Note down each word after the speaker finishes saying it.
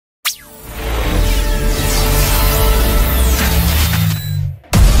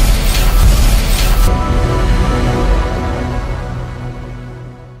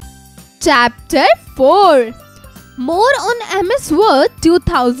Chapter 4. More on MS Word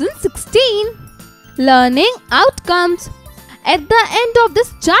 2016. Learning Outcomes. At the end of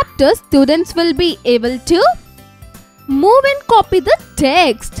this chapter, students will be able to move and copy the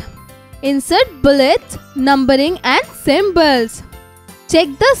text, insert bullets, numbering and symbols, check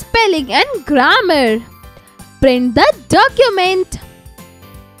the spelling and grammar, print the document.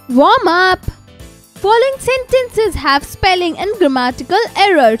 Warm up. Following sentences have spelling and grammatical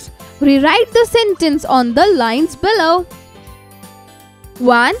errors. Rewrite the sentence on the lines below.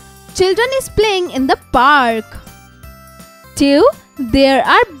 1. Children is playing in the park. 2. There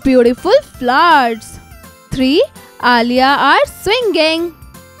are beautiful flowers. 3. Alia are swinging.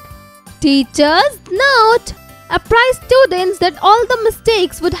 Teachers note: apprise students that all the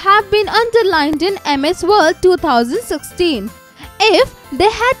mistakes would have been underlined in MS Word 2016 if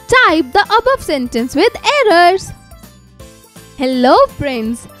they had typed the above sentence with errors. Hello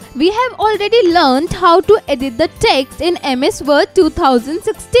friends, we have already learned how to edit the text in MS Word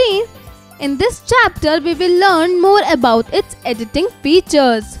 2016. In this chapter, we will learn more about its editing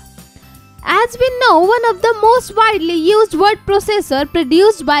features. As we know, one of the most widely used word processor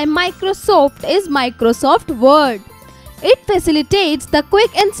produced by Microsoft is Microsoft Word. It facilitates the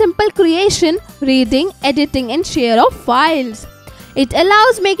quick and simple creation, reading, editing and share of files. It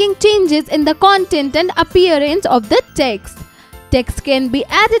allows making changes in the content and appearance of the text. Text can be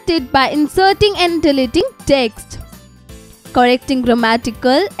edited by inserting and deleting text, correcting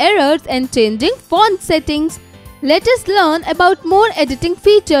grammatical errors and changing font settings. Let us learn about more editing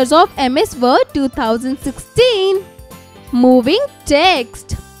features of MS Word 2016. Moving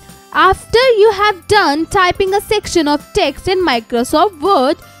text. After you have done typing a section of text in Microsoft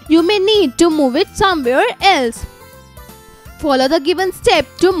Word, you may need to move it somewhere else. Follow the given step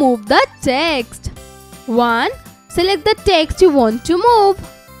to move the text. 1. Select the text you want to move.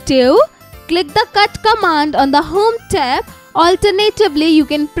 2. Click the Cut command on the Home tab. Alternatively, you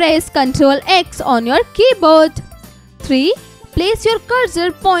can press Ctrl X on your keyboard. 3. Place your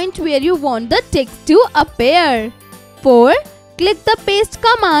cursor point where you want the text to appear. 4. Click the Paste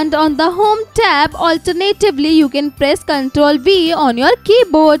command on the Home tab. Alternatively, you can press Ctrl V on your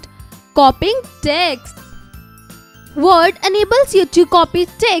keyboard. Copying text. Word enables you to copy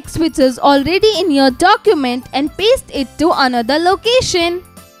text which is already in your document and paste it to another location.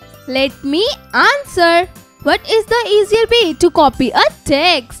 Let me answer. What is the easier way to copy a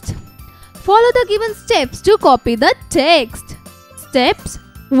text? Follow the given steps to copy the text. Steps.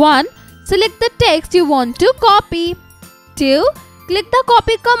 1. Select the text you want to copy. 2. Click the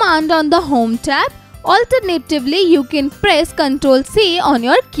Copy command on the Home tab. Alternatively, you can press Ctrl C on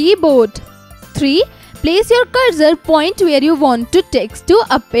your keyboard. 3. Place your cursor point where you want the text to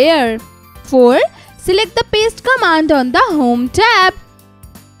appear. 4. Select the Paste command on the Home tab.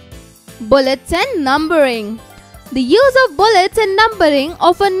 Bullets and numbering. The use of bullets and numbering,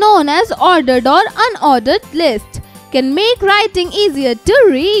 often known as ordered or unordered list, can make writing easier to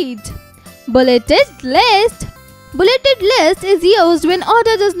read. Bulleted list. Bulleted list is used when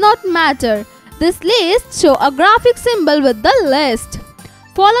order does not matter. This list shows a graphic symbol with the list.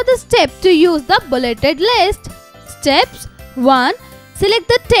 Follow the step to use the bulleted list. Steps. 1. Select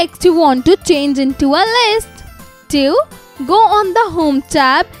the text you want to change into a list. 2. Go on the Home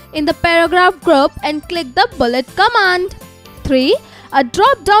tab in the paragraph group and click the bullet command. 3. A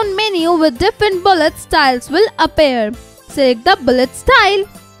drop-down menu with different bullet styles will appear. Select the bullet style.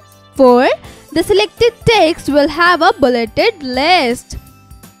 4. The selected text will have a bulleted list.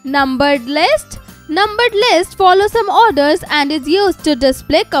 Numbered list. Numbered list follows some orders and is used to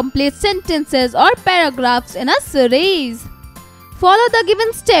display complete sentences or paragraphs in a series. Follow the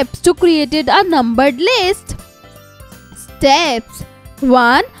given steps to create a numbered list. Steps.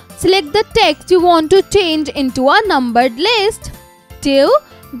 1. Select the text you want to change into a numbered list. 2.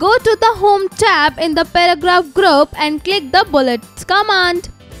 Go to the Home tab in the paragraph group and click the bullets command.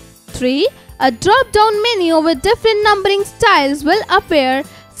 3. A drop-down menu with different numbering styles will appear.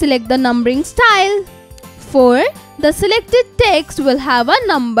 Select the numbering style. 4. The selected text will have a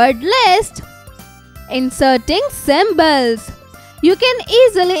numbered list. Inserting symbols. You can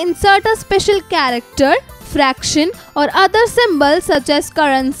easily insert a special character, fraction or other symbols such as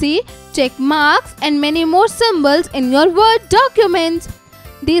currency, check marks and many more symbols in your Word documents.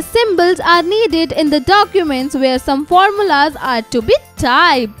 These symbols are needed in the documents where some formulas are to be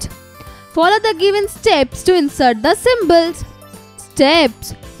typed. Follow the given steps to insert the symbols.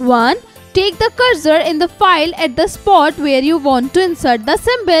 Steps. 1. Take the cursor in the file at the spot where you want to insert the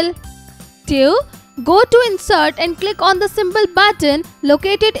symbol. 2. Go to Insert and click on the symbol button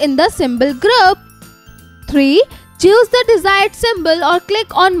located in the symbol group. 3. Choose the desired symbol or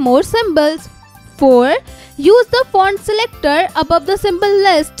click on more symbols. 4. Use the font selector above the symbol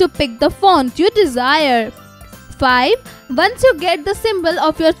list to pick the font you desire. 5. Once you get the symbol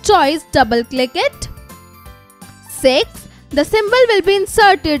of your choice, double-click it. 6. The symbol will be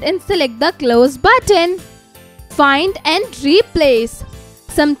inserted and select the close button. Find and replace.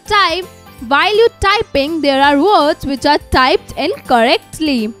 Sometimes while you typing, there are words which are typed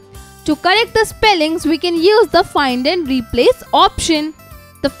incorrectly. To correct the spellings, we can use the find and replace option.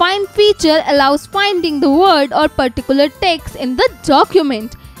 The find feature allows finding the word or particular text in the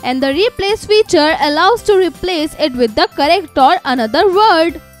document, and the replace feature allows to replace it with the correct or another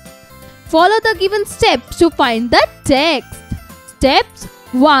word. Follow the given steps to find the text. Steps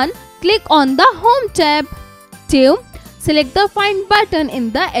 1. Click on the Home tab. 2. Select the Find button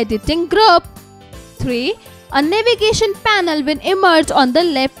in the editing group. 3. A navigation panel will emerge on the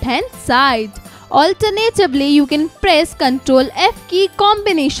left hand side. Alternatively, you can press Ctrl F key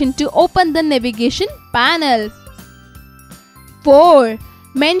combination to open the navigation panel. 4.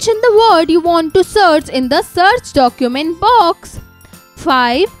 Mention the word you want to search in the search document box.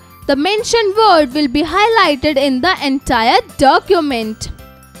 5. The mentioned word will be highlighted in the entire document.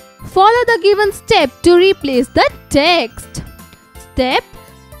 Follow the given step to replace the text. Step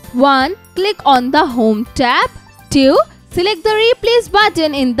 1. Click on the Home tab. 2. Select the Replace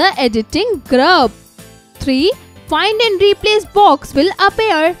button in the editing group. 3. Find and Replace box will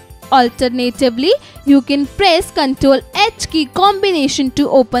appear. Alternatively, you can press Ctrl H key combination to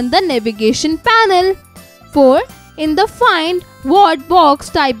open the navigation panel. 4. In the Find word box,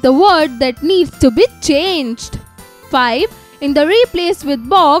 type the word that needs to be changed. 5. In the Replace with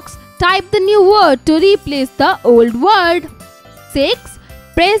box, type the new word to replace the old word. 6.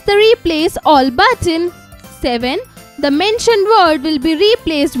 Press the Replace All button. 7. The mentioned word will be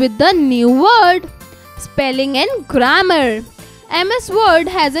replaced with the new word. Spelling and grammar. MS Word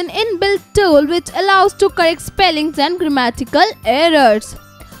has an inbuilt tool which allows to correct spellings and grammatical errors.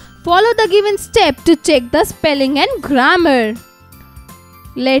 Follow the given step to check the spelling and grammar.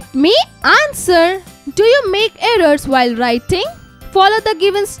 Let me answer. Do you make errors while writing? Follow the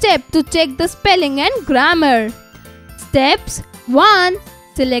given step to check the spelling and grammar. Steps 1.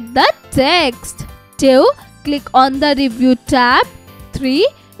 Select the text. 2. Click on the Review tab. 3.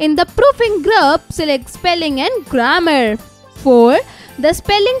 In the Proofing group, select Spelling and Grammar. 4. The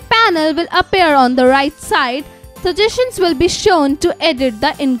spelling panel will appear on the right side. Suggestions will be shown to edit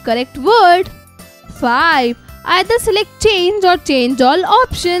the incorrect word. 5. Either select Change or Change All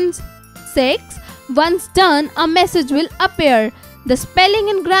options. 6. Once done, a message will appear. The spelling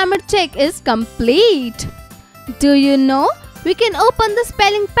and grammar check is complete. Do you know? We can open the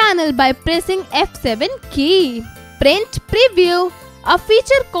spelling panel by pressing F7 key. Print Preview. A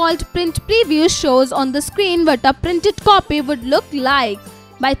feature called Print Preview shows on the screen what a printed copy would look like.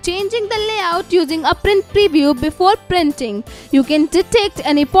 By changing the layout using a print preview before printing, you can detect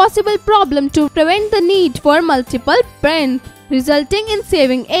any possible problem to prevent the need for multiple prints, resulting in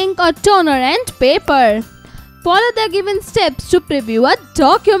saving ink or toner and paper. Follow the given steps to preview a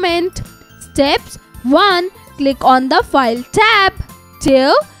document. Steps 1. Click on the File tab.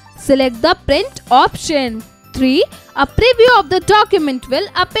 2. Select the Print option. 3. A preview of the document will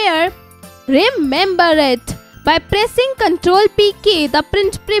appear. Remember it. By pressing Ctrl P key, the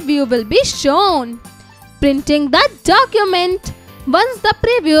print preview will be shown. Printing the document. Once the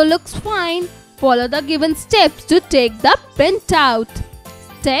preview looks fine, follow the given steps to take the printout.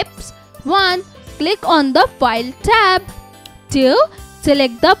 Steps 1. Click on the File tab. 2.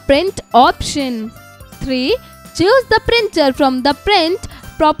 Select the Print option. 3. Choose the printer from the Print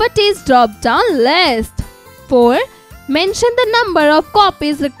Properties drop-down list. 4. Mention the number of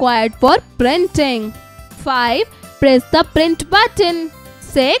copies required for printing. 5. Press the Print button.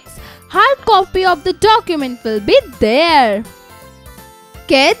 6. Hard copy of the document will be there.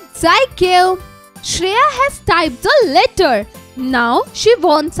 Kids IQ. Shreya has typed a letter. Now she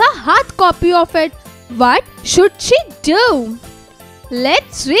wants a hard copy of it. What should she do?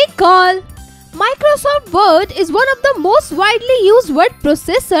 Let's recall. Microsoft Word is one of the most widely used word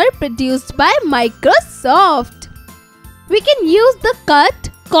processor produced by Microsoft. We can use the cut,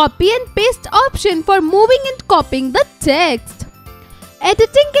 copy and paste option for moving and copying the text.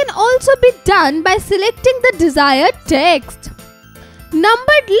 Editing can also be done by selecting the desired text.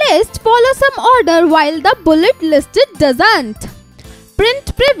 Numbered list follows some order while the bullet listed doesn't. Print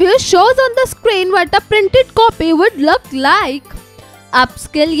preview shows on the screen what a printed copy would look like.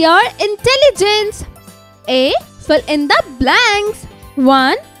 Upskill your intelligence. A. Fill in the blanks.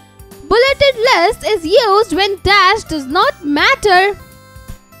 1. Bulleted list is used when dash does not matter.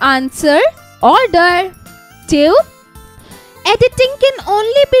 Answer order. 2. Editing can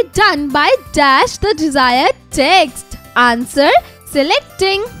only be done by dash the desired text. Answer,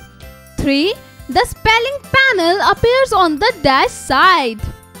 selecting. 3. The spelling panel appears on the dash side.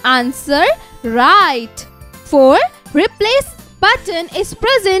 Answer, right. 4. Replace button is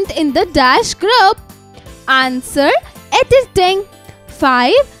present in the dash group. Answer, editing.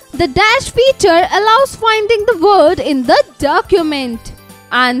 5. The dash feature allows finding the word in the document.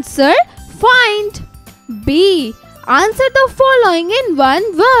 Answer, find. B. Answer the following in one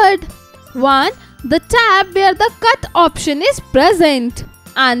word. 1. The tab where the cut option is present.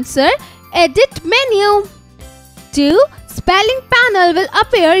 Answer, edit menu. 2. Spelling panel will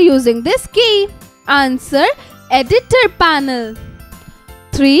appear using this key. Answer, editor panel.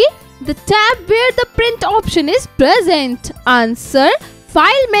 3. The tab where the print option is present. Answer,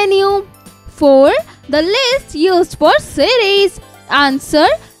 file menu. 4. The list used for series. Answer,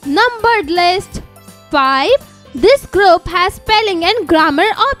 numbered list. 5. This group has spelling and grammar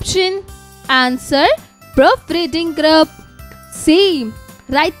option. Answer, proofreading group. C.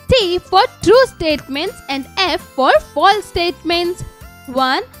 Write T for true statements and F for false statements.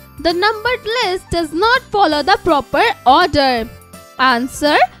 1. The numbered list does not follow the proper order.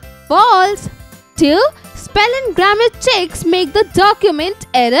 Answer, false. 2. Spell and grammar checks make the document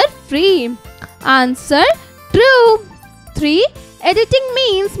error-free. Answer, true. 3. Editing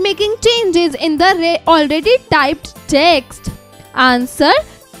means making changes in the already typed text. Answer,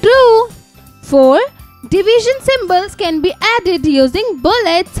 true. 4. Division symbols can be added using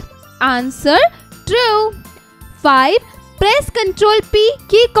bullets. Answer, true. 5. Press Ctrl P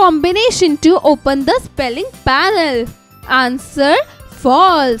key combination to open the spelling panel. Answer,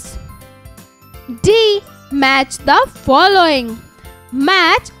 false. D. Match the following.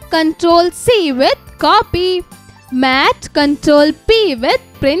 Match Ctrl C with copy. Match Ctrl P with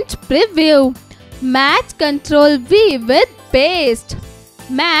print preview. Match Ctrl V with paste.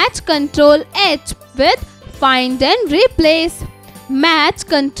 Match Ctrl H with find and replace. Match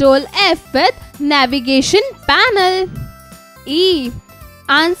Ctrl F with navigation panel. E.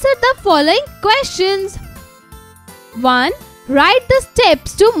 Answer the following questions. 1. Write the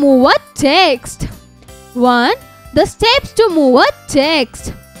steps to move a text. 1. The steps to move a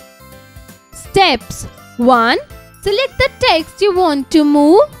text. Steps. 1. Select the text you want to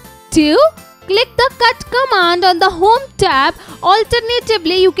move. 2. Click the cut command on the home tab.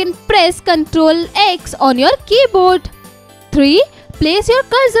 Alternatively, you can press Ctrl X on your keyboard. 3. Place your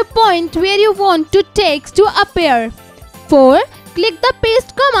cursor point where you want to text to appear. 4. Click the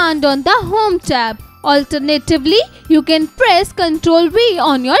paste command on the home tab. Alternatively, you can press Ctrl V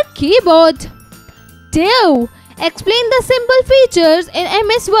on your keyboard. 2. Explain the symbol features in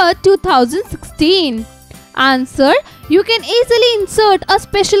MS Word 2016. Answer. You can easily insert a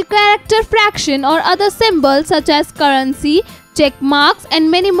special character fraction or other symbols such as currency, check marks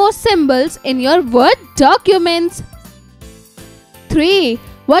and many more symbols in your Word documents. 3.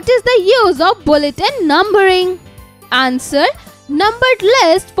 What is the use of bullet and numbering? Answer. Numbered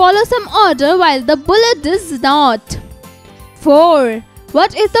list follows some order while the bullet does not. 4.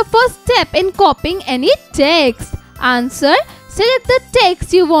 What is the first step in copying any text? Answer. Select the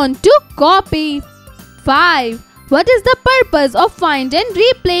text you want to copy. 5. What is the purpose of find and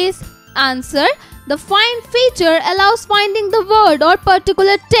replace? Answer. The find feature allows finding the word or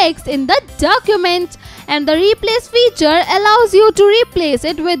particular text in the document, and the replace feature allows you to replace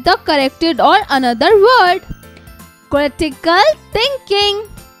it with the corrected or another word. Critical thinking.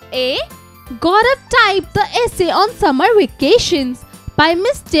 A. Gaurav typed the essay on summer vacations. By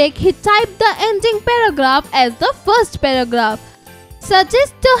mistake, he typed the ending paragraph as the first paragraph.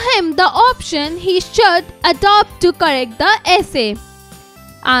 Suggest to him the option he should adopt to correct the essay.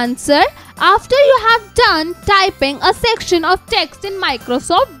 Answer. After you have done typing a section of text in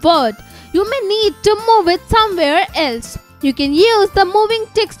Microsoft Word, you may need to move it somewhere else. You can use the moving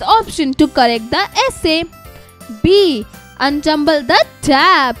text option to correct the essay. B. Unjumble the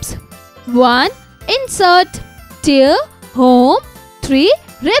tabs. 1. Insert. 2. Home. 3.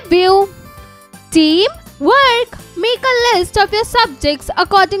 Review. Team work. Make a list of your subjects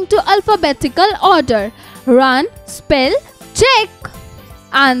according to alphabetical order. Run, spell, check.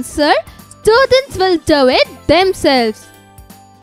 Answer. Students will do it themselves.